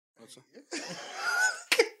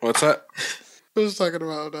What's that? I was talking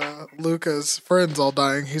about Luca's friends all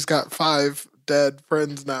dying. He's got 5 dead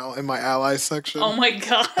friends now in my ally section. Oh my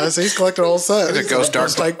god. He's collected a whole set. He's a ghost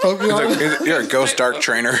dark like Pokemon. You're a ghost dark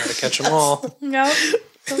trainer. Gotta catch them all. No.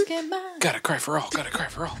 Pokemon. Gotta cry for all. Gotta cry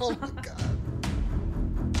for all. Oh my god.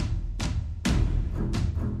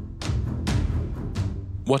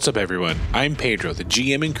 What's up, everyone? I'm Pedro, the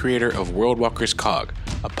GM and creator of Worldwalkers COG,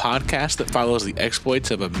 a podcast that follows the exploits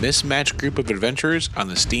of a mismatched group of adventurers on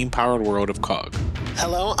the steam-powered world of COG.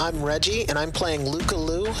 Hello, I'm Reggie, and I'm playing Luca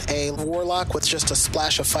Lu, a warlock with just a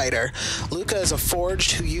splash of fighter. Luca is a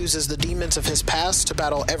forged who uses the demons of his past to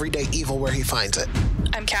battle everyday evil where he finds it.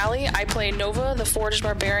 I'm Callie. I play Nova, the Forged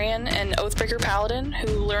Barbarian and Oathbreaker Paladin, who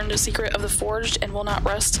learned the secret of the Forged and will not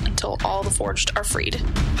rest until all the Forged are freed.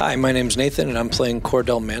 Hi, my name's Nathan, and I'm playing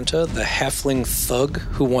Cordell Manta, the halfling thug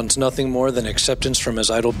who wants nothing more than acceptance from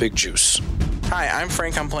his idol Big Juice. Hi, I'm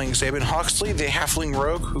Frank. I'm playing Sabin Hawksley, the halfling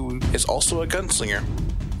rogue who is also a gunslinger.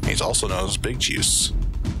 He's also known as Big Juice.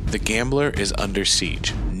 The Gambler is under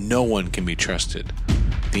siege. No one can be trusted.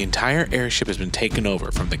 The entire airship has been taken over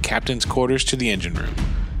from the captain's quarters to the engine room.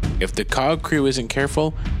 If the COG crew isn't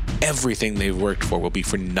careful, everything they've worked for will be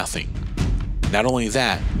for nothing. Not only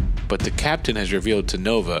that, but the captain has revealed to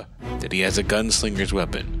Nova that he has a gunslinger's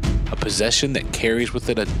weapon, a possession that carries with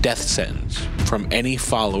it a death sentence from any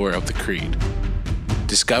follower of the Creed.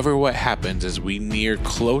 Discover what happens as we near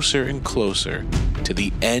closer and closer to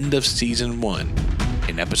the end of Season 1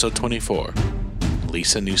 in Episode 24,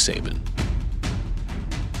 Lisa Knew Sabin.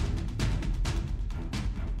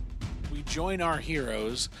 We join our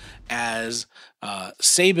heroes as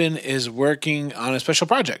Sabin is working on a special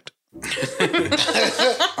project.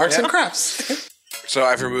 Arts and crafts. So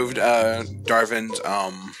I've removed Darvin's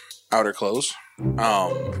outer clothes.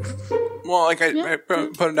 I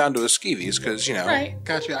put him down to his skeevies because, you know. Right.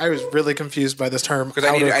 Gotcha. I was really confused by this term. Because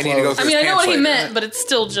I need to go through I mean, I know what he later. meant, but it's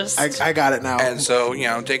still just... I got it now. And so, you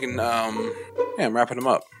know, I'm taking, I'm wrapping them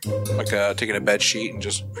up. Like, taking a bed sheet and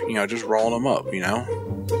just rolling them up, you know?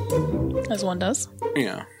 As one does.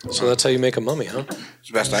 Yeah. So that's how you make a mummy, huh? It's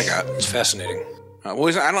the best I got. It's fascinating. I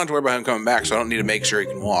don't have to worry about him coming back, so I don't need to make sure he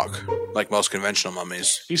can walk, like most conventional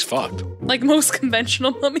mummies. He's fucked. Like most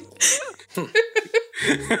conventional mummies.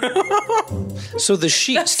 So the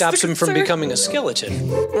sheet stops him from becoming a skeleton.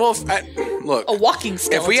 Well, look, A walking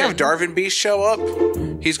skeleton. if we have Darvin Beast show up,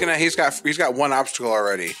 he's got one obstacle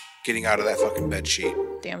already: getting out of that fucking bed sheet.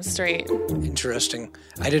 Damn straight. Interesting.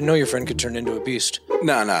 I didn't know your friend could turn into a beast.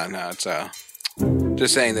 No, it's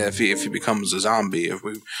just saying that if he becomes a zombie,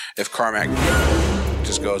 if Carmack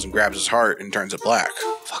just goes and grabs his heart and turns it black.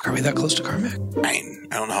 Fuck, are we that close to Carmack?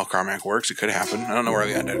 I don't know how Carmack works. It could happen. I don't know where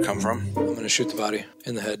the undead come from. I'm gonna shoot the body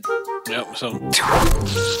in the head. Yep, so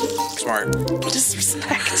Smart.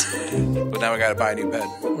 Disrespect. But now we gotta buy a new bed.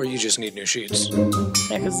 Or you just need new sheets.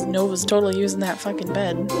 Yeah, because Nova's totally using that fucking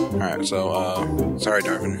bed. Alright, so, sorry,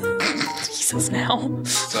 Darvin. Jesus, now.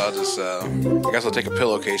 So I'll just, I guess I'll take a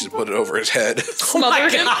pillowcase and put it over his head. Smother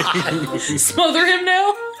him. Smother him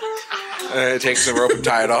now. Take some rope and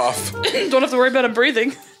tie it off. Don't have to worry about him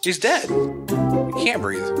breathing. He's dead. He can't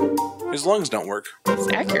breathe. His lungs don't work. It's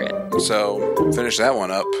accurate. So, finish that one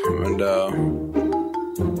up. And,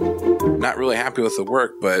 not really happy with the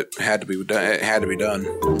work, but it had to be done.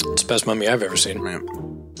 It's the best mummy I've ever seen. Man.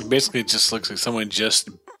 basically it just looks like someone just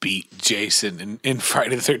beat Jason in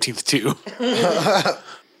Friday the 13th 2.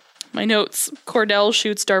 My notes. Cordell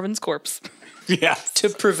shoots Darvin's corpse. Yeah. To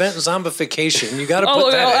prevent zombification, you got to Oh, put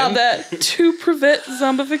look, that I'll in. add that. To prevent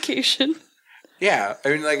zombification. Yeah, I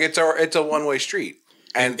mean, like it's a one-way street,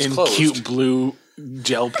 and it's In closed. cute blue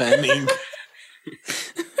gel pen ink.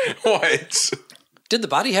 What? Did the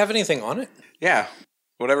body have anything on it? Yeah,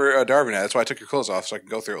 whatever Darvin had. That's why I took your clothes off so I can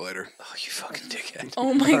go through it later. Oh, you fucking dickhead.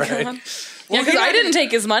 Oh my god. right. Yeah, because I didn't take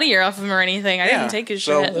his money off him or anything. I didn't take his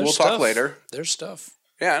so shit. we'll There's talk stuff. later. There's stuff.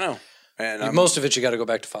 Yeah, I know. And Most of it you got to go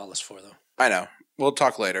back to Follis for, though. I know. We'll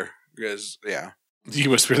talk later because You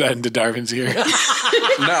whisper that into Darvin's ear. No,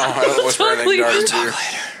 I don't whisper anything to Darvin's ear.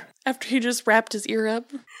 After he just wrapped his ear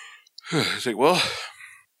up. It's like, well,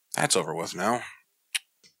 that's over with now.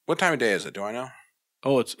 What time of day is it? Do I know?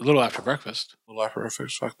 Oh, it's a little after breakfast. A little after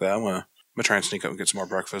breakfast. Fuck that. I'm gonna try and sneak up and get some more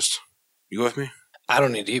breakfast. You go with me? I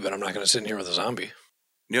don't need to eat, but I'm not going to sit in here with a zombie.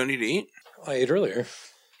 You don't need to eat? I ate earlier.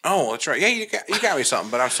 Oh, that's right. Yeah, you got me something,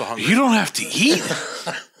 but I'm still hungry. You don't have to eat.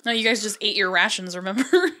 No, you guys just ate your rations, remember?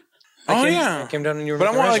 I came down and you were But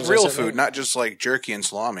I making want like rations. real I said, food, not just like jerky and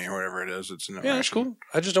salami or whatever it is. It's in the Yeah, that's ration. cool.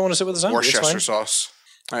 I just don't want to sit with a zombie. It's Worcestershire fine. sauce.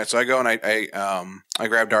 All right, so I go and I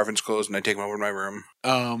grab Darvin's clothes and I take him over to my room.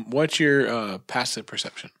 What's your passive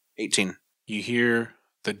perception? 18. You hear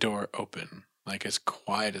the door open, like as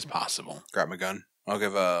quiet as possible. Grab my gun. I'll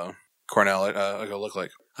give Cornell a look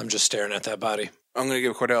like. I'm just staring at that body. I'm going to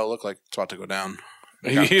give Cordell a look like it's about to go down.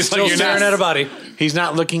 He's Still you're staring at a body. He's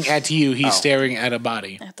not looking at you. He's staring at a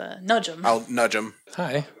body. I have to nudge him. I'll nudge him.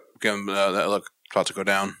 Hi. Give him that look. It's about to go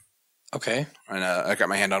down. Okay. And I got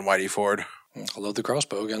my hand on Whitey Ford. I'll load the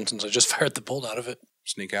crossbow again since I just fired the bolt out of it.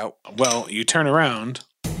 Sneak out. Well, you turn around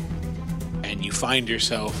and you find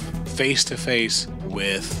yourself face to face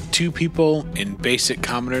with two people in basic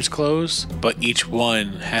commoner's clothes, but each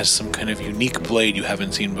one has some kind of unique blade you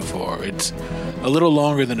haven't seen before. It's a little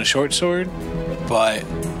longer than a short sword, but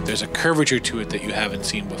there's a curvature to it that you haven't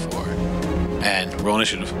seen before. And roll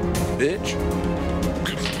initiative. Bitch.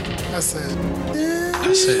 I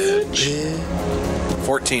said,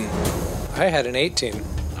 14. I had an 18.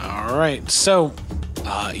 All right, so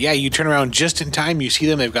you turn around just in time. You see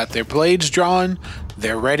them. They've got their blades drawn.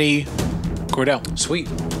 They're ready. Cordell. Sweet.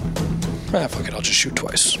 Fuck it. I'll just shoot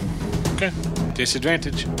twice. Okay.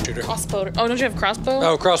 Disadvantage. Shooter. Crossbow. Oh, don't you have crossbow?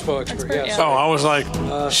 Oh, crossbow expert. Expert, Yes. yeah. Oh, I was like,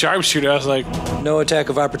 sharpshooter. I was like, No attack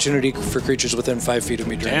of opportunity for creatures within 5 feet of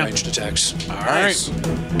me during Damn. ranged attacks. all Nice. right.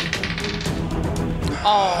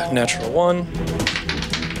 Oh. Natural 1.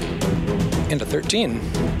 And a 13.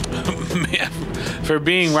 Man, for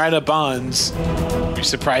being right up ons, you're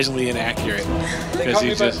surprisingly inaccurate. They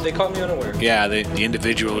caught me unaware. Yeah, the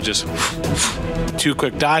individual just 2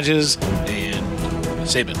 quick dodges and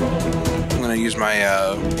Sabin. I'm going to use my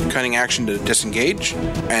cunning action to disengage.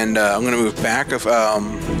 And I'm going to move back.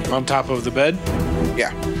 On top of the bed.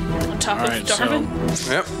 Yeah. On top All of right,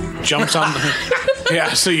 Darvin. Yep. Jumps on.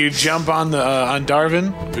 Yeah, so you jump on the on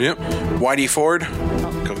Darvin. Yep. Whitey Ford.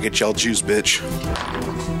 Go get y'all juice, bitch.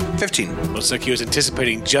 15. Looks like he was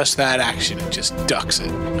anticipating just that action and just ducks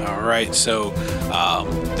it. All right, so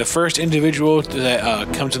the first individual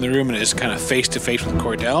that comes in the room and is kind of face to face with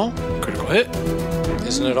Cordell. Critical hit.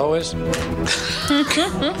 Isn't it always?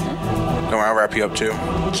 Don't worry, I'll wrap you up too.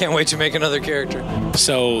 Can't wait to make another character.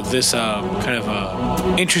 So this kind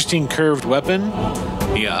of interesting curved weapon,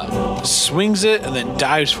 he swings it and then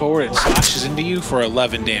dives forward and slashes into you for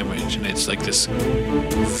 11 damage. And it's like this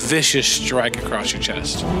vicious strike across your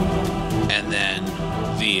chest. And then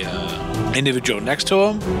the individual next to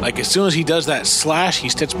him, like as soon as he does that slash, he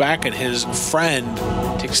steps back and his friend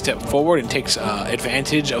takes a step forward and takes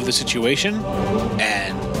advantage of the situation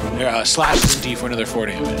and slashes into you for another 4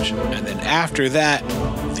 damage. And then after that,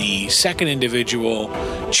 the second individual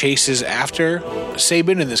chases after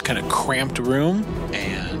Sabin in this kind of cramped room,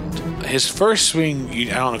 and his first swing, I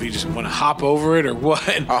don't know if you just want to hop over it or what.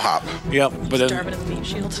 I'll hop. Yep, but then Darvin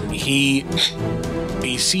is the meat shield.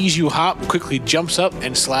 he sees you hop, quickly jumps up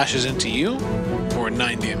and slashes into you for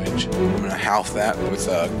 9 damage. I'm going to half that with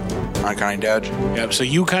uncanny dodge. Yep, so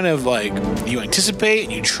you kind of like, you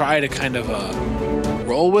anticipate, you try to kind of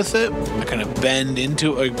roll with it, kind of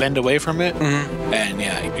bend away from it, and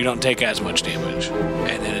yeah, you don't take as much damage.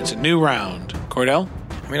 And then it's a new round. Cordell?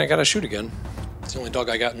 I mean, I gotta shoot again. It's the only dog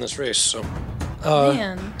I got in this race, so.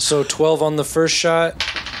 Man. So 12 on the first shot.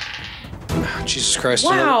 Jesus Christ.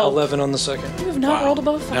 Wow. 11 on the second. You have not rolled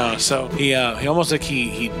above 5. No, so he almost like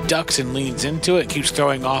he ducks and leans into it, keeps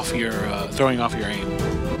throwing off your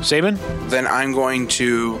aim. Sabin? Then I'm going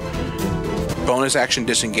to bonus action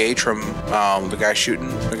disengage from the guy shooting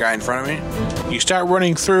the guy in front of me. You start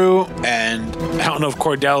running through, and I don't know if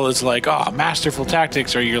Cordell is like, oh, masterful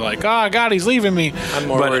tactics, or you're like, oh, God, he's leaving me. I'm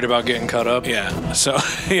more worried about getting cut up. Yeah, so,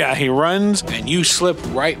 yeah, he runs, and you slip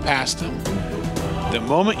right past him. The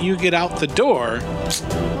moment you get out the door,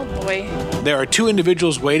 Oh boy. there are 2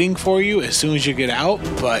 individuals waiting for you as soon as you get out,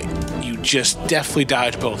 but you just deftly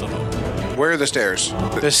dodge both of them. Where are the stairs?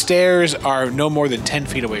 The stairs are no more than 10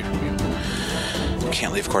 feet away from you.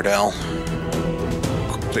 Can't leave Cordell.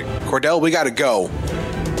 Cordell, we gotta go.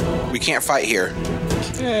 We can't fight here.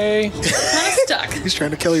 Hey. Kind of stuck. he's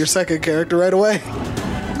trying to kill your second character right away.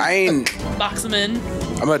 I ain't. Box him in.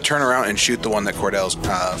 I'm gonna turn around and shoot the one that Cordell's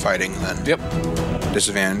fighting. Then. Yep.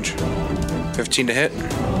 Disadvantage. 15 to hit.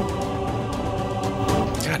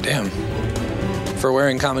 God damn. For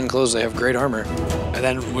wearing common clothes, they have great armor. And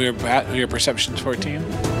then we're at your perception's 14.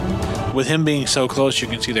 With him being so close, you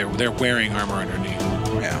can see they're wearing armor underneath.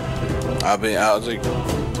 Yeah. I was like,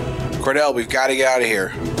 Cordell, we've got to get out of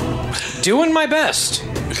here. Doing my best.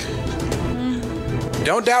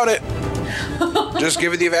 Don't doubt it. Just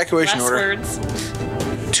give it the evacuation Last order. words.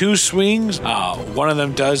 2 swings. One of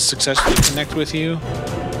them does successfully connect with you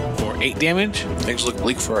for 8 damage. Things look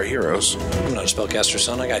bleak for our heroes. I'm not a spellcaster,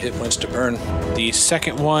 son. I got hit points to burn. The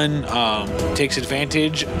second one takes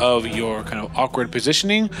advantage of your kind of awkward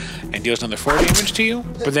positioning and deals another 4 damage to you.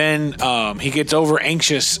 But then he gets over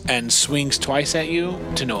anxious and swings twice at you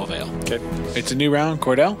to no avail. Okay. It's a new round.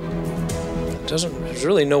 Cordell? There's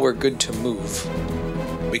really nowhere good to move.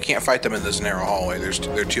 We can't fight them in this narrow hallway.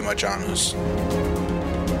 They're too much on us.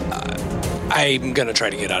 I'm going to try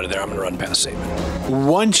to get out of there. I'm going to run past Sabin.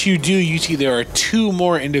 Once you do, you see there are 2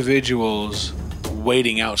 more individuals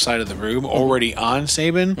waiting outside of the room, already on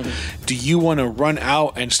Sabin. Do you want to run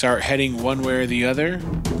out and start heading one way or the other?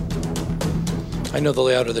 I know the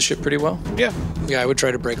layout of the ship pretty well. Yeah. Yeah, I would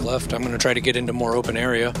try to break left. I'm going to try to get into more open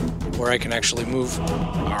area where I can actually move.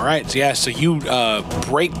 All right. So you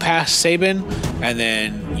break past Sabin, and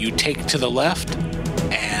then you take to the left,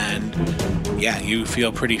 and yeah, you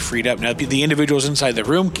feel pretty freed up. Now, the individuals inside the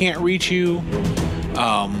room can't reach you.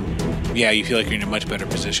 Yeah, you feel like you're in a much better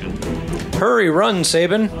position. Hurry, run,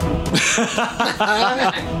 Sabin.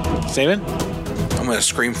 Sabin? I'm going to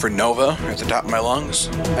scream for Nova at the top of my lungs.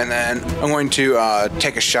 And then I'm going to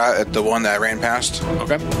take a shot at the one that I ran past.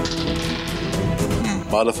 Okay.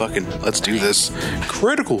 Motherfucking, let's do this.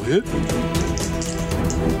 Critical hit.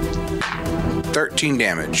 13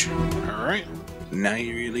 damage. All right. Now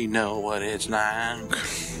you really know what it's like.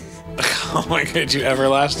 Oh my god, did you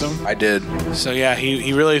Everlast him? I did. So yeah,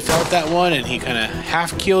 he really felt that one, and he kind of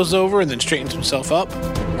half keels over and then straightens himself up.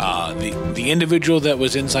 The individual that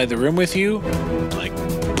was inside the room with you, like,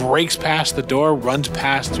 breaks past the door, runs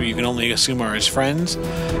past who you can only assume are his friends,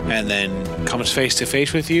 and then comes face to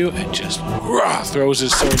face with you and just throws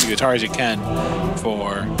his sword to you as hard as he can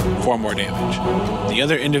for 4 more damage. The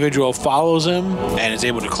other individual follows him and is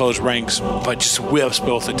able to close ranks, but just whiffs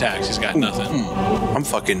both attacks. He's got nothing.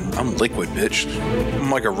 I'm liquid, bitch. I'm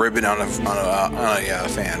like a ribbon on a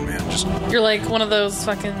fan, man. Just You're like one of those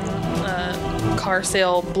fucking car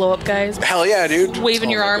sale blow up guys. hell yeah, dude. Waving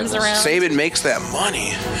your arms around. Sabin makes that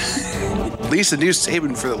money. At least a new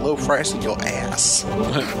Sabin for the low price of your ass.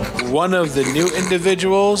 One of the new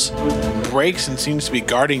individuals breaks and seems to be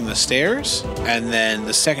guarding the stairs, and then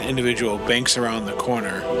the second individual banks around the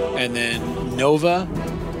corner. And then Nova,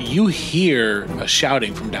 you hear a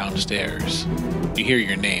shouting from downstairs. You hear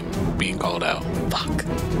your name being called out. Fuck.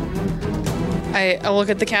 I look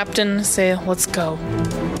at the captain and say, let's go.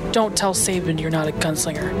 Don't tell Sabin you're not a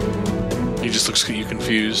gunslinger. He just looks at you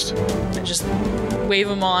confused. And just wave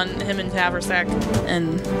him on, him and Haversack,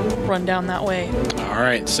 and run down that way. All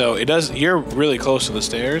right, so you're really close to the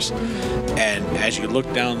stairs, and as you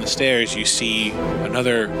look down the stairs, you see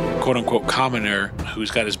another quote-unquote commoner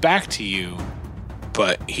who's got his back to you,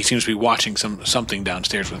 but he seems to be watching something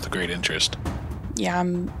downstairs with great interest. Yeah,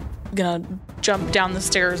 I'm gonna jump down the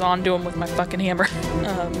stairs onto him with my fucking hammer.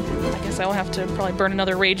 I guess I will have to probably burn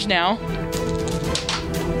another rage now.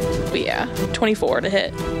 But yeah, 24 to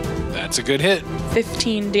hit. That's a good hit.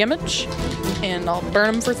 15 damage, and I'll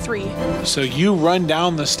burn him for 3. So you run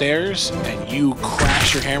down the stairs and you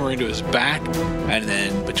crash your hammer into his back, and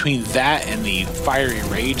then between that and the fiery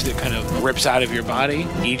rage that kind of rips out of your body,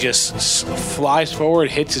 he just flies forward,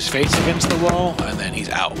 hits his face against the wall, and then he's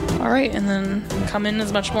out. All right, and then come in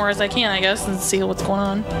as much more as I can, I guess, and see what's going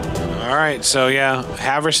on. All right, so yeah,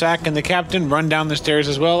 Haversack and the captain run down the stairs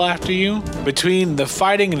as well after you. Between the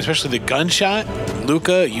fighting and especially the gunshot,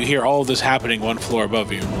 Luca, you hear all of this happening one floor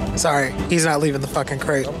above you. Sorry, he's not leaving the fucking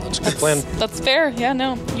crate. That's a good plan. That's fair. Yeah,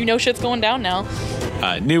 no. You know shit's going down now.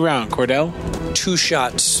 New round, Cordell. 2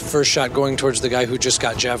 shots. First shot going towards the guy who just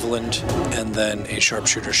got javelined, and then a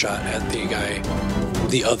sharpshooter shot at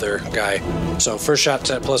the other guy. So first shot's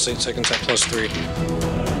at +8, second shot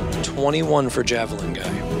 +3. 21 for javelin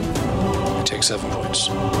guy. I take 7 points.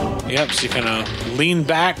 Yep, so you kind of lean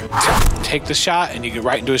back, take the shot, and you get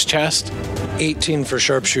right into his chest. 18 for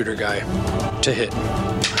sharpshooter guy to hit.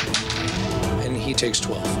 And he takes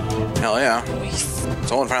 12. Hell yeah.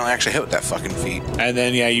 Someone finally actually hit with that fucking feat. And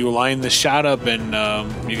then, yeah, you line the shot up, and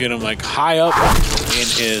you get him, like, high up in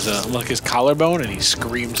his collarbone, and he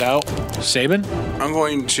screams out. Sabin? I'm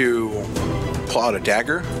going to pull out a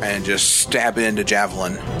dagger and just stab it into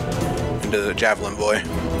the javelin boy.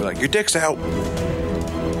 Be like, your dick's out.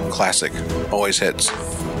 Classic. Always hits.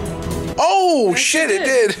 Oh, shit, it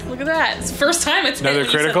did. Look at that. It's the first time it's hit Another when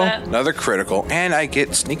you said critical? that. Another critical. And I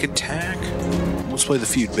get sneak attack. Let's play the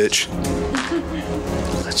feud, bitch.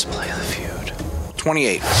 Let's play the feud.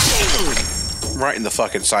 28. Right in the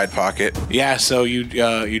fucking side pocket. Yeah, so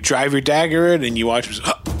you drive your dagger in, and you watch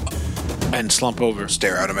him and slump over.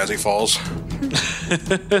 Stare at him as he falls.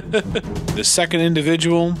 The second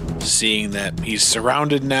individual, seeing that he's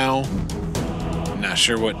surrounded now not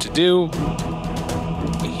sure what to do.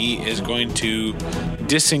 He is going to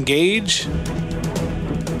disengage.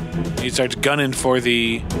 He starts gunning for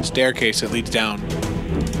the staircase that leads down.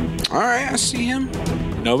 All right, I see him.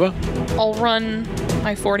 Nova? I'll run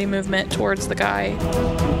my 40 movement towards the guy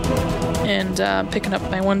and picking up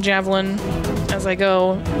my one javelin as I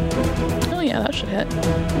go. Oh yeah, that should hit.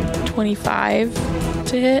 25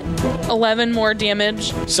 to hit. 11 more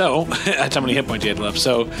damage. So, that's how many hit points you had left.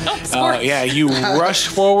 So, smart. yeah, you rush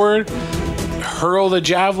forward, hurl the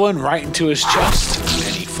javelin right into his chest,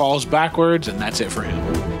 and he falls backwards, and that's it for him.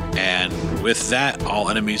 And with that, all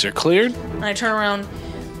enemies are cleared. And I turn around.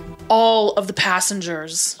 All of the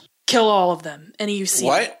passengers. Kill all of them. Any you see.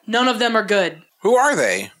 What? None of them are good. Who are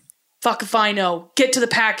they? Fuck if I know. Get to the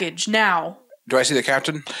package, now. Do I see the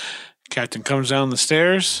captain? Captain comes down the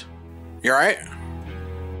stairs. You all right?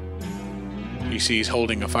 You see he's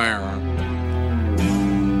holding a firearm.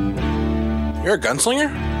 You're a gunslinger?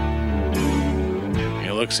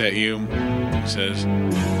 He looks at you. He says,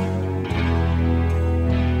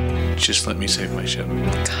 just let me save my ship.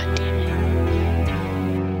 God damn it.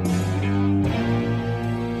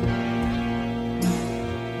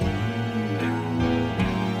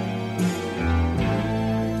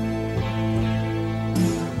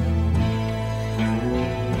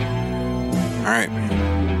 All right.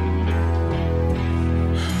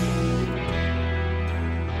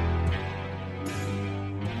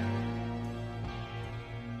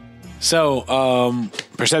 So,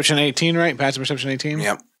 perception 18, right? Passive perception 18?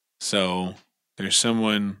 Yep. So, there's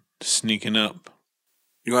someone sneaking up.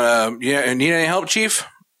 You want to, yeah, need any help, Chief?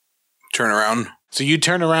 Turn around. So you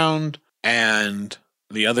turn around, and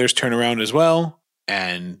the others turn around as well,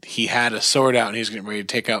 and he had a sword out, and he's getting ready to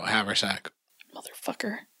take out Haversack.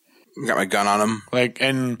 Motherfucker. Got my gun on him.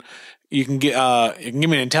 And you can give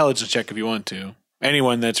me an intelligence check if you want to.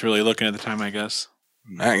 Anyone that's really looking at the time, I guess.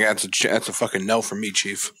 That's a fucking no from me,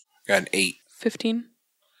 Chief. Got an 8. 15.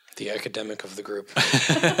 The academic of the group.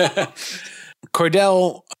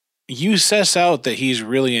 Cordell, you suss out that he's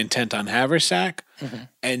really intent on Haversack. Mm-hmm.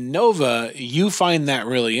 And Nova, you find that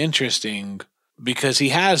really interesting because he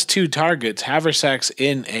has 2 targets. Haversack's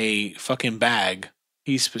in a fucking bag.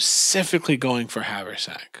 He's specifically going for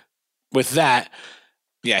Haversack. With that,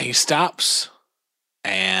 yeah, he stops,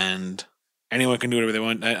 and anyone can do whatever they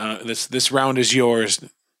want. This round is yours.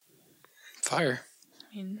 Fire.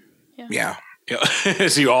 I mean, Yeah.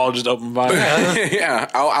 So you all just open fire. Yeah,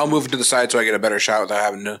 I'll move to the side so I get a better shot without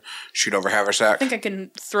having to shoot over Haversack. I think I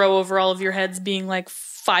can throw over all of your heads being like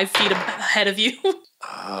 5 feet ahead of you.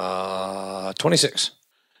 26.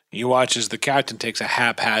 You watch as the captain takes a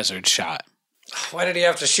haphazard shot. Why did he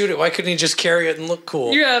have to shoot it? Why couldn't he just carry it and look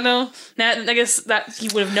cool? Yeah, no. I guess that he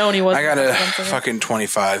would have known he wasn't. I got a fucking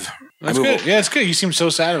 25. That's good. Yeah, it's good. You seem so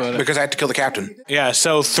sad about it. Because I had to kill the captain. Yeah,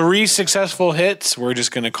 so 3 successful hits. We're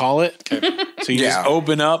just going to call it. Okay. So you just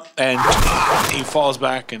open up, and he falls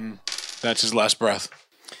back, and that's his last breath.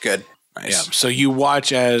 Good. Nice. Yeah. So you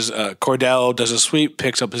watch as Cordell does a sweep,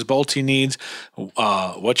 picks up his bolts he needs.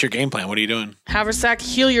 What's your game plan? What are you doing? Haversack,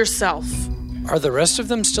 heal yourself. Are the rest of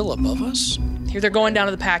them still above us? Here, they're going down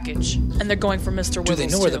to the package, and they're going for Mr. Wiggles. Do they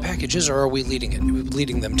know where the package is, or are we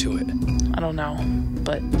leading them to it? I don't know,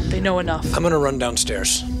 but they know enough. I'm going to run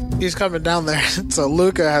downstairs. He's coming down there. So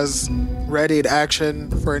Luca has readied action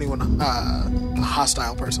for anyone, a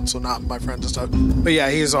hostile person, so not my friends and stuff. But yeah,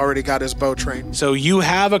 he's already got his bow trained. So you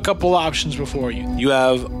have a couple options before you. You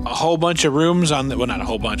have a whole bunch of rooms on well, not a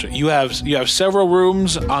whole bunch. You have several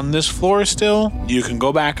rooms on this floor still. You can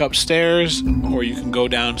go back upstairs, or you can go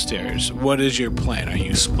downstairs. What is your plan? Are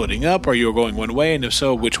you splitting up? Are you going one way? And if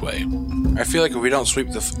so, which way? I feel like if we don't sweep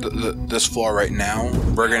this floor right now,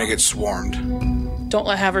 we're going to get swarmed. Don't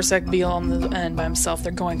let Haversack be on the end by himself.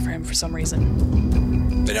 They're going for him for some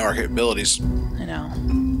reason. They know our capabilities. I know.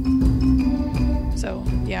 So,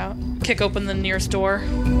 yeah, kick open the nearest door.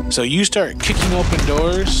 So you start kicking open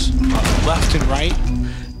doors left and right,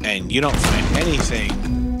 and you don't find anything.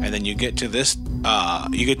 And then you get to this,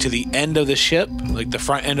 you get to the end of the ship, like the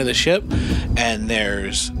front end of the ship, and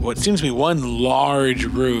there's what seems to be one large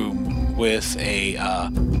room with a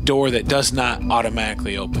door that does not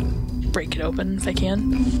automatically open. Break it open if I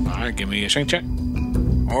can. All right, give me a strength check.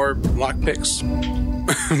 Or lock picks.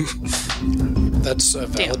 That's a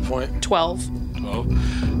valid point. 12.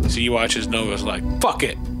 So you watch as Nova's like, fuck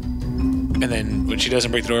it. And then when she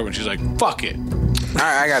doesn't break the door, when she's like, fuck it. All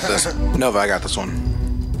right, I got this. Nova, I got this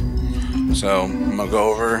one. So I'm going to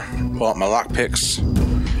go over, pull out my lock picks,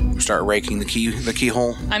 start raking the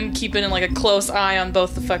keyhole. I'm keeping like a close eye on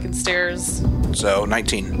both the fucking stairs. So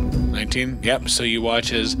 19. 19? Yep. So you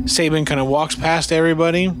watch as Sabin kind of walks past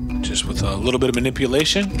everybody, just with a little bit of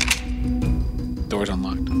manipulation, door's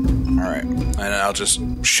unlocked. All right. And I'll just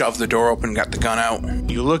shove the door open, got the gun out.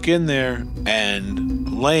 You look in there,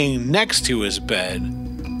 and laying next to his bed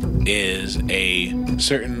is a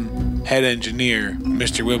certain head engineer,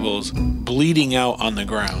 Mr. Wibbles, bleeding out on the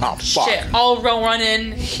ground. Oh, fuck. Shit, I'll run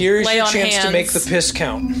in. Here's lay your on chance hands. to make the piss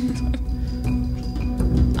count.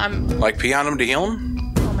 Like pee on him to heal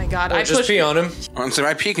him? Oh my god! Or I just push. pee on him. Honestly,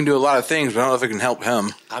 my pee can do a lot of things, but I don't know if it can help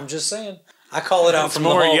him. I'm just saying. I call it out from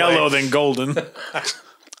More the hallway. yellow than golden.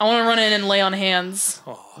 I want to run in and lay on hands.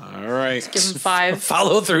 All right. Give him 5.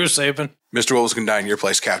 Follow through, Saban. Mr. Wolves can die in your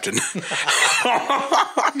place, Captain.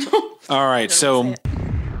 All right, so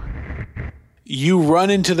you run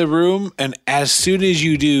into the room, and as soon as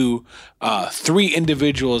you do, 3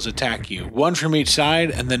 individuals attack you. 1 from each side,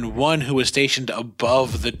 and then 1 who is stationed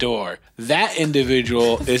above the door. That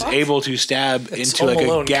individual is able to stab into Home like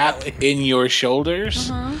Alone, a gap Callie. in your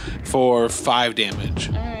shoulders for 5 damage.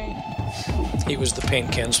 He was the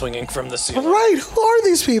paint can swinging from the ceiling. Right? Who are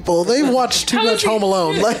these people? They've watched too much Home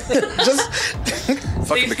Alone. Like, just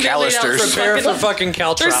Fucking the They laid out Callisters. Prepare for fucking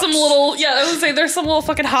caltrops. There's some little, I was gonna say, there's some little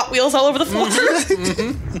fucking Hot Wheels all over the floor.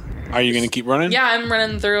 Are you going to keep running? Yeah, I'm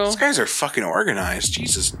running through. These guys are fucking organized.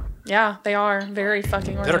 Jesus. Yeah, they are very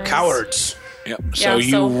fucking organized. They're cowards. Yep. So Yeah,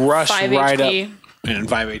 you so rush 5 right HP. up. And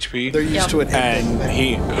 5 HP. they're used to it. And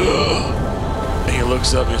he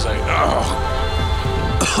looks up and he's like, oh.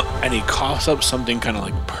 And he coughs up something kind of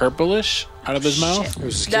like purplish out of his mouth. It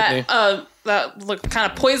was his kidney. That looked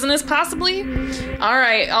kind of poisonous, possibly. All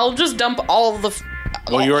right, I'll just dump all of the.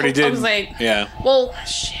 Well, you already I did. was like, Yeah. well,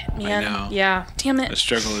 shit, man. know. Yeah, damn The it.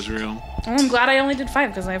 struggle is real. I'm glad I only did 5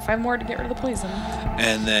 because I have 5 more to get rid of the poison.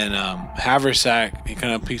 And then Haversack, he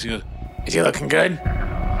kind of peeks and goes, is he looking good?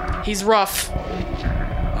 He's rough.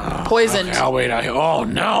 Poisoned. Okay, I'll wait out here. Oh,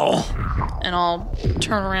 no. And I'll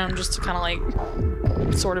turn around just to kind of like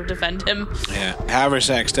sort of defend him. Yeah.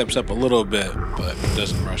 Haversack steps up a little bit, but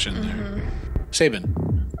doesn't rush in there. Sabin.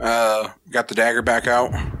 Got the dagger back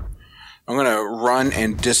out. I'm gonna run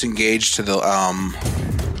and disengage to the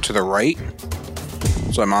right.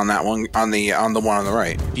 So I'm on that one, on the one on the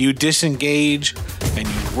right. You disengage and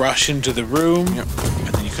you rush into the room. Yep.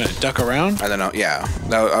 And then you kind of duck around. I don't know. Yeah,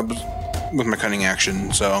 I was with my cunning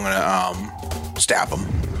action, so I'm gonna stab him.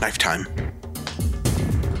 Knife time.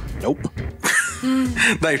 Nope.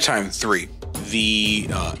 Knife time 3. The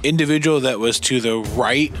individual that was to the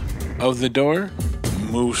right of the door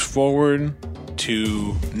moves forward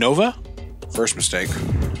to Nova. First mistake.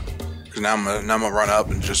 Because now I'm gonna run up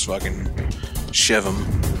and just fucking shiv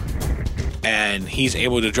him. And he's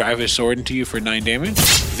able to drive his sword into you for 9 damage.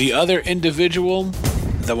 The other individual,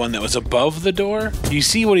 the one that was above the door, you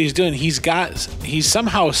see what he's doing. He's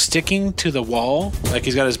somehow sticking to the wall, like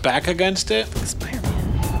he's got his back against it. Spider-Man.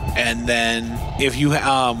 And then if you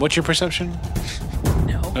what's your perception?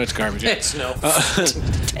 No. No, it's garbage. It's no.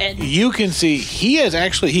 10. You can see he has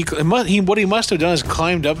actually what he must have done is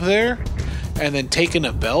climbed up there and then taken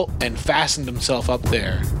a belt and fastened himself up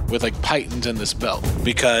there with like pythons in this belt,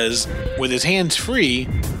 because with his hands free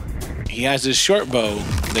he has his short bow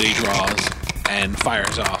that he draws and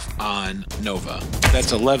fires off on Nova.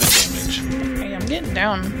 That's 11 damage. Hey, I'm getting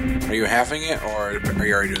down. Are you halving it, or are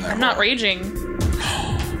you already doing that? I'm not raging.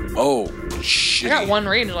 Oh, shit. I got 1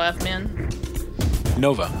 rage left, man.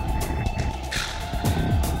 Nova.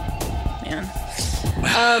 Man.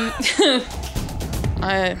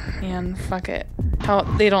 Man, fuck it.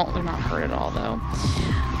 They're not hurt at all though.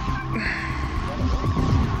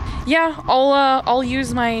 Yeah, I'll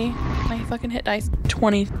use my fucking hit dice.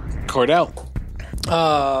 20. Cordell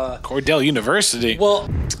University. Well,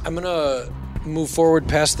 I'm gonna move forward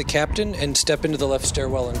past the captain and step into the left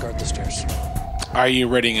stairwell and guard the stairs. Are you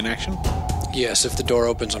readying an action? Yes, if the door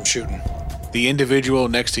opens, I'm shooting. The individual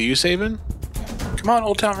next to you, Sabin? Come on,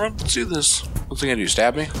 Old Town Road. Let's do this. What's he gonna do?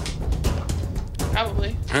 Stab me?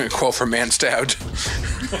 Probably. Quote from Man Stabbed.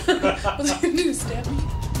 What's he gonna do? Stab me?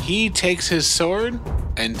 He takes his sword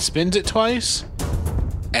and spins it twice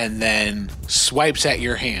and then swipes at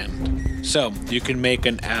your hand. So you can make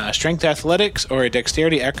an strength athletics or a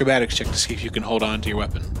dexterity acrobatics check to see if you can hold on to your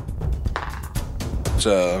weapon. It's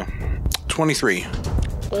 23.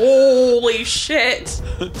 Holy shit.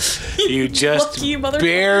 You just Lucky motherfucker.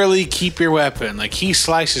 barely keep your weapon. Like he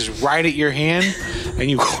slices right at your hand and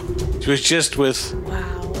you was just with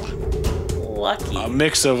Wow. Lucky. a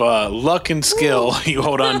mix of luck and skill. You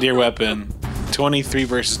hold on to your weapon. 23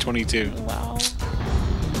 versus 22. Wow.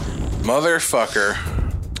 Motherfucker.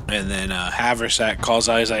 And then Haversack calls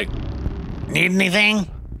out. He's like, need anything?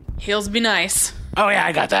 Heals be nice. Oh yeah,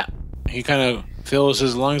 I got that. He kind of fills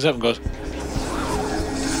his lungs up and goes,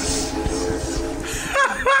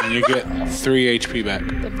 And you get 3 HP back.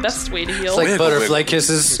 The best way to heal. It's like Wiggle, butterfly wiggle.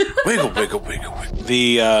 kisses. Wiggle, wiggle, wiggle, wiggle.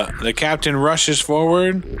 The captain rushes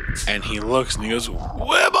forward, and he looks, and he goes,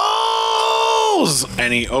 "Wibbles!"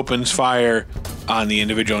 And he opens fire on the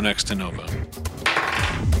individual next to Nova.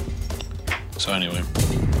 So anyway,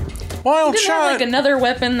 Wild He didn't have shot. like another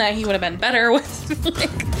weapon that he would have been better with. Like,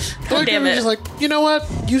 God damn it. Just like, you know what?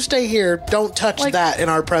 You stay here. Don't touch Like, that in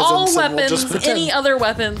our presence. all and we'll weapons, just pretend. any other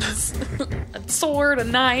weapons. A sword, a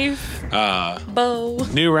knife, bow.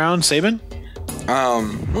 new round, Sabin.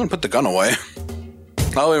 I'm gonna put the gun away.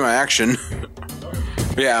 That'll be my action.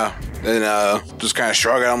 Yeah, and just kind of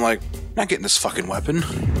shrug it. I'm like, not getting this fucking weapon.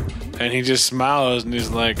 And he just smiles, and he's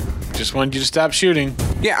like, "Just wanted you to stop shooting."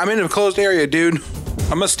 Yeah, I'm in a closed area, dude.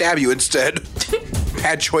 I'm gonna stab you instead.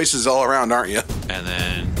 Bad choices all around, aren't you? And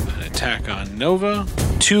then an attack on Nova.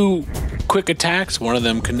 2 quick attacks. One of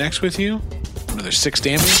them connects with you. Another 6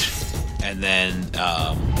 damage. And then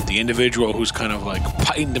the individual who's kind of like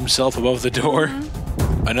pightened himself above the door.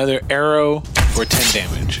 Another arrow for 10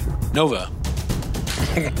 damage. Nova.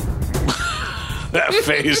 That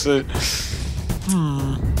face.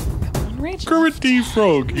 Rage. Kermit the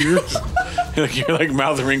Frog here. You're like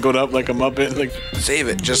mouth wrinkled up like a Muppet. Like, Save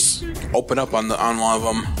it. Just open up on one of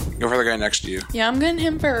them. Go for the guy next to you. Yeah, I'm getting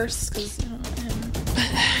him first because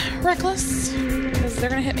reckless. Because they're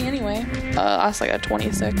gonna hit me anyway. I got a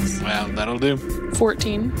 26, well, that'll do.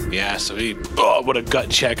 14. Yeah, so he. Oh, what a gut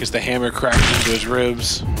check as the hammer cracks into his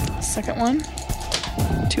ribs. Second one.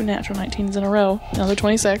 2 natural 19s in a row. Another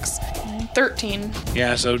 26. 13.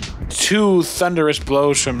 Yeah, so 2 thunderous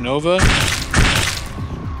blows from Nova.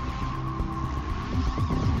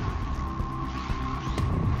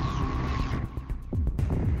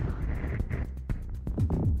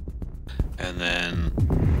 And then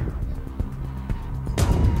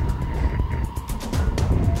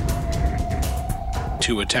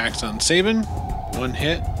 2 attacks on Sabin. 1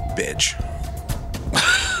 hit Bitch.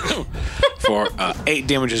 for 8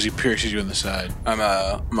 damage as he pierces you in the side. I'm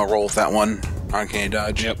gonna roll with that one. Uncanny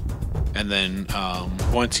dodge. Yep. And then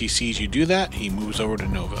once he sees you do that, he moves over to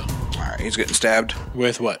Nova. Alright, he's getting stabbed.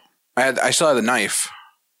 With what? I still had the knife.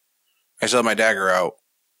 I still had my dagger out.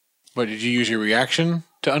 What, did you use your reaction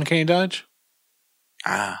to Uncanny Dodge?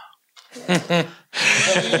 Ah. As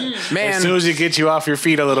Man. soon as he gets you off your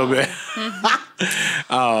feet a little bit.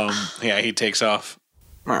 Yeah, he takes off.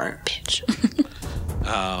 Alright. Bitch.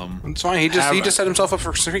 It's fine. He just set himself up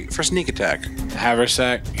for sneak attack.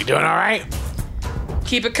 Haversack, you doing all right?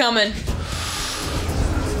 Keep it coming.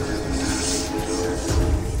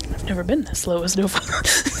 I've never been this low as Nova.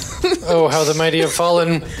 Oh, how the mighty have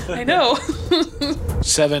fallen. I know.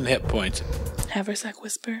 7 hit points. Haversack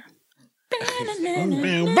whisper.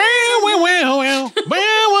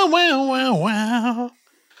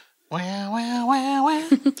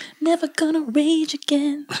 Never gonna rage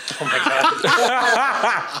again.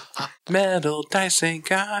 Metal dice ain't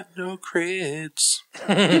got no crits.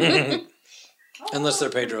 Unless they're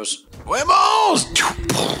Pedro's. Wimbles!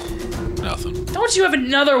 Nothing. Don't you have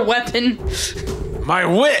another weapon? My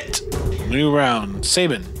wit! New round.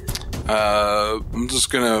 Sabin. I'm just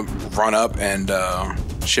gonna run up and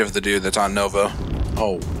shiv the dude that's on Nova.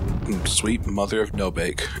 Oh, sweet mother of no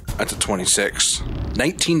bake. That's a 26.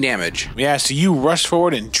 19 damage. Yeah, so you rush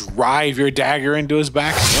forward and drive your dagger into his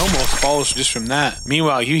back, and he almost falls just from that.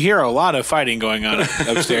 Meanwhile, you hear a lot of fighting going on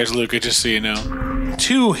upstairs, Luca, just so you know.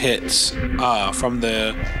 2 hits from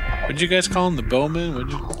the... What'd you guys call him? The bowman?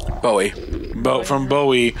 Bowie. From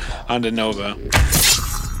Bowie onto Nova.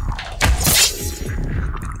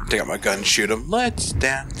 Take out my gun, shoot him. Let's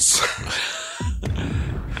dance.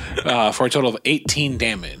 For a total of 18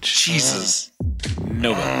 damage. Jesus.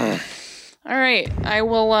 Nova. All right, I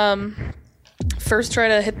will first try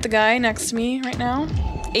to hit the guy next to me right now.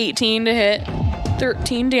 18 to hit,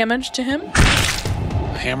 13 damage to him.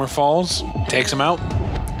 Hammer falls, takes him out.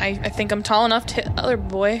 I think I'm tall enough to hit the other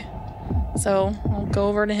boy, so I'll go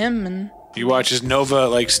over to him and You watch as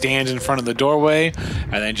Nova stands in front of the doorway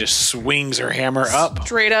and then just swings her hammer up.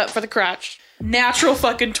 straight up for the crotch. Natural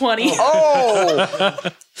fucking 20. Oh!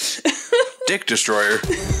 Dick destroyer.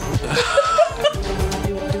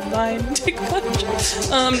 Divine dick punch.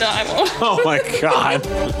 No, I won't. Oh my god.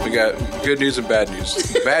 We got good news and bad news.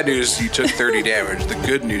 The bad news, you took 30 damage. The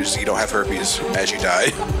good news, you don't have herpes as you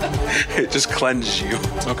die. It just cleanses you.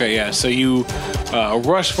 Okay, yeah, so you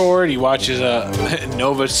rush forward, you watch as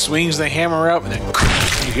Nova swings the hammer up, and then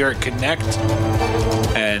you hear it connect,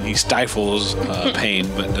 and he stifles pain,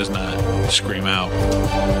 but does not scream out.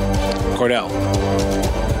 Cordell.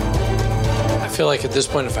 I feel like at this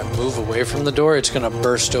point, if I move away from the door, it's going to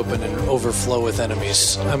burst open and overflow with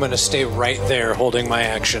enemies. I'm going to stay right there holding my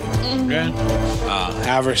action. Okay.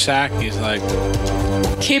 Haversack, he's like,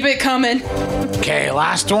 Keep it coming. okay,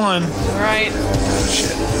 last one. All right.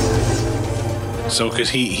 So, because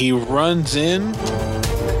he runs in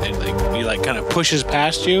and like he like kind of pushes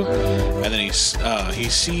past you, and then he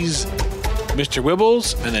sees Mr.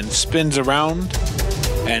 Wibbles and then spins around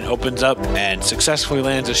and opens up and successfully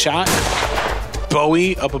lands a shot.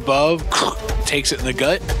 Bowie up above takes it in the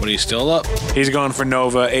gut, but he's still up. He's going for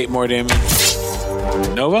Nova, 8 more damage.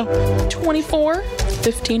 Nova? 24,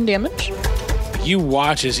 15 damage. You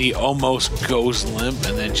watch as he almost goes limp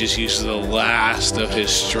and then just uses the last of his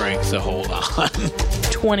strength to hold on.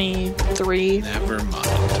 23. Never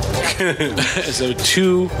mind. So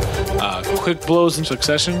 2 quick blows in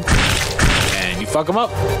succession, and you fuck him up.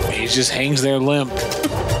 He just hangs there limp.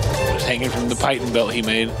 Just hanging from the python belt he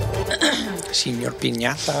made. Señor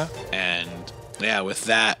Piñata. And yeah, with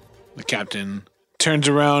that, the captain turns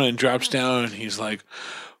around and drops down, and he's like,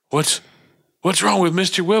 What's wrong with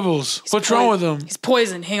Mr. Wibbles? What's wrong with him? He's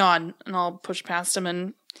poisoned. Hang on. And I'll push past him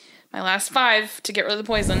and my last 5 to get rid of the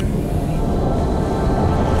poison.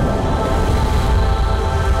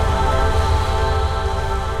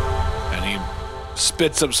 And he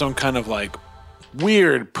spits up some kind of like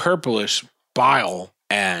weird purplish bile.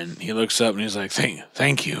 And he looks up and he's like,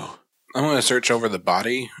 thank you. I'm going to search over the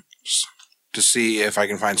body to see if I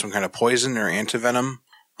can find some kind of poison or antivenom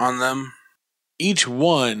on them. Each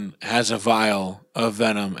one has a vial of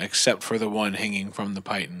venom except for the one hanging from the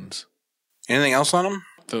pythons. Anything else on them?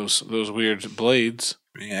 Those weird blades.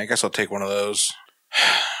 Yeah, I guess I'll take one of those.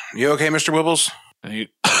 You okay, Mr. Wibbles? And he,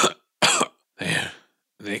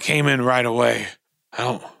 they came in right away.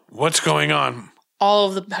 What's going on? All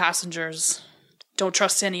of the passengers. Don't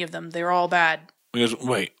trust any of them. They're all bad. He goes,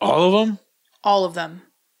 wait, all of them? All of them.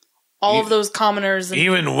 All of those commoners. And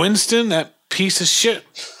Even Winston, that piece of shit?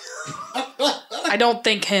 I don't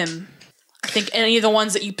think him. I think any of the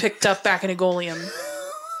ones that you picked up back in Egolium.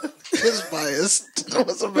 His bias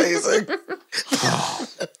was amazing.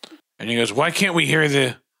 And he goes, why can't we hear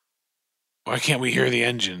the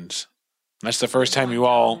engines? And that's the first time you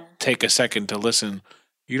all take a second to listen.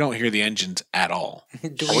 You don't hear the engines at all.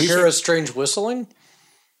 Do we hear a strange whistling?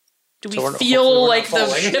 Do we So hopefully feel we're like not the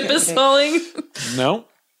falling. ship is falling? No?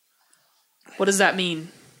 What does that mean?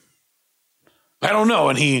 I don't know.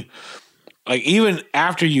 And he, like, even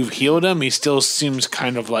after you've healed him, he still seems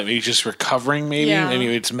kind of like he's just recovering, maybe. Yeah. Maybe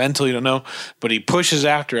it's mental, you don't know. But he pushes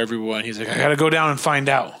after everyone. He's like, I got to go down and find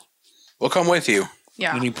out. We'll come with you.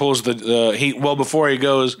 Yeah. And he pulls before he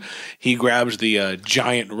goes, he grabs the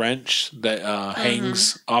giant wrench that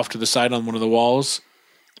hangs off to the side on one of the walls.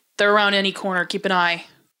 They're around any corner. Keep an eye.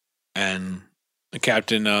 And the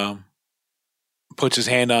captain puts his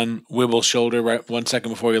hand on Wibble's shoulder right 1 second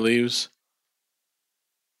before he leaves.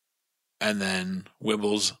 And then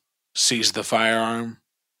Wibbles sees the firearm.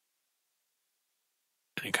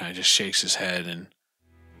 And he kind of just shakes his head and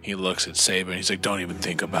he looks at Saban. He's like, don't even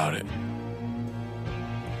think about it.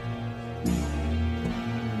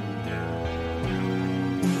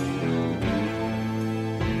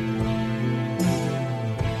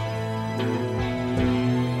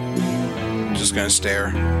 Just gonna stare.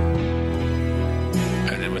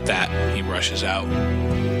 And then with that, he rushes out.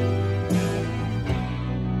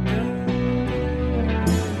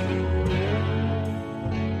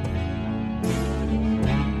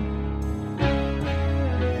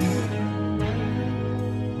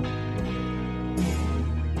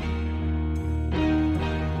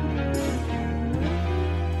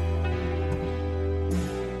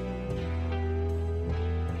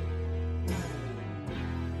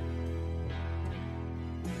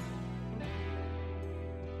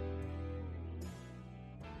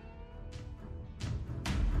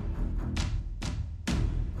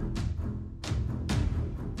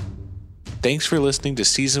 Thanks for listening to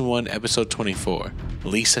Season 1, Episode 24,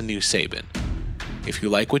 Lisa Knew Saban. If you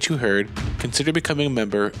like what you heard, consider becoming a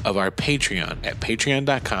member of our Patreon at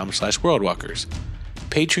patreon.com/worldwalkers.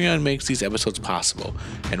 Patreon makes these episodes possible,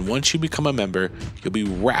 and once you become a member, you'll be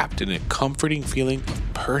wrapped in a comforting feeling of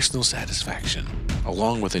personal satisfaction,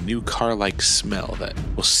 along with a new car-like smell that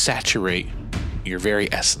will saturate your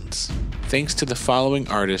very essence. Thanks to the following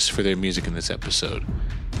artists for their music in this episode: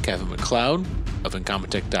 Kevin MacLeod of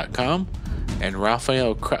Incompetech.com and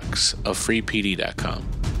Raphael Crux of FreePD.com.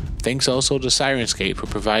 Thanks also to Sirenscape for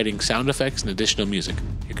providing sound effects and additional music.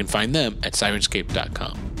 You can find them at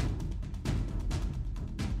Sirenscape.com.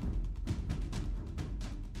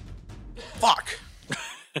 Fuck.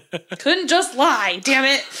 Couldn't just lie, damn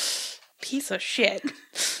it. Piece of shit.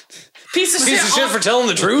 Piece of Piece of shit for telling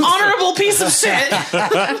the truth. Honorable piece of shit.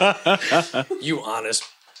 You honest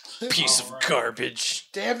piece of garbage.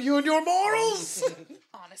 Damn you and your morals!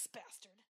 Honest bastard.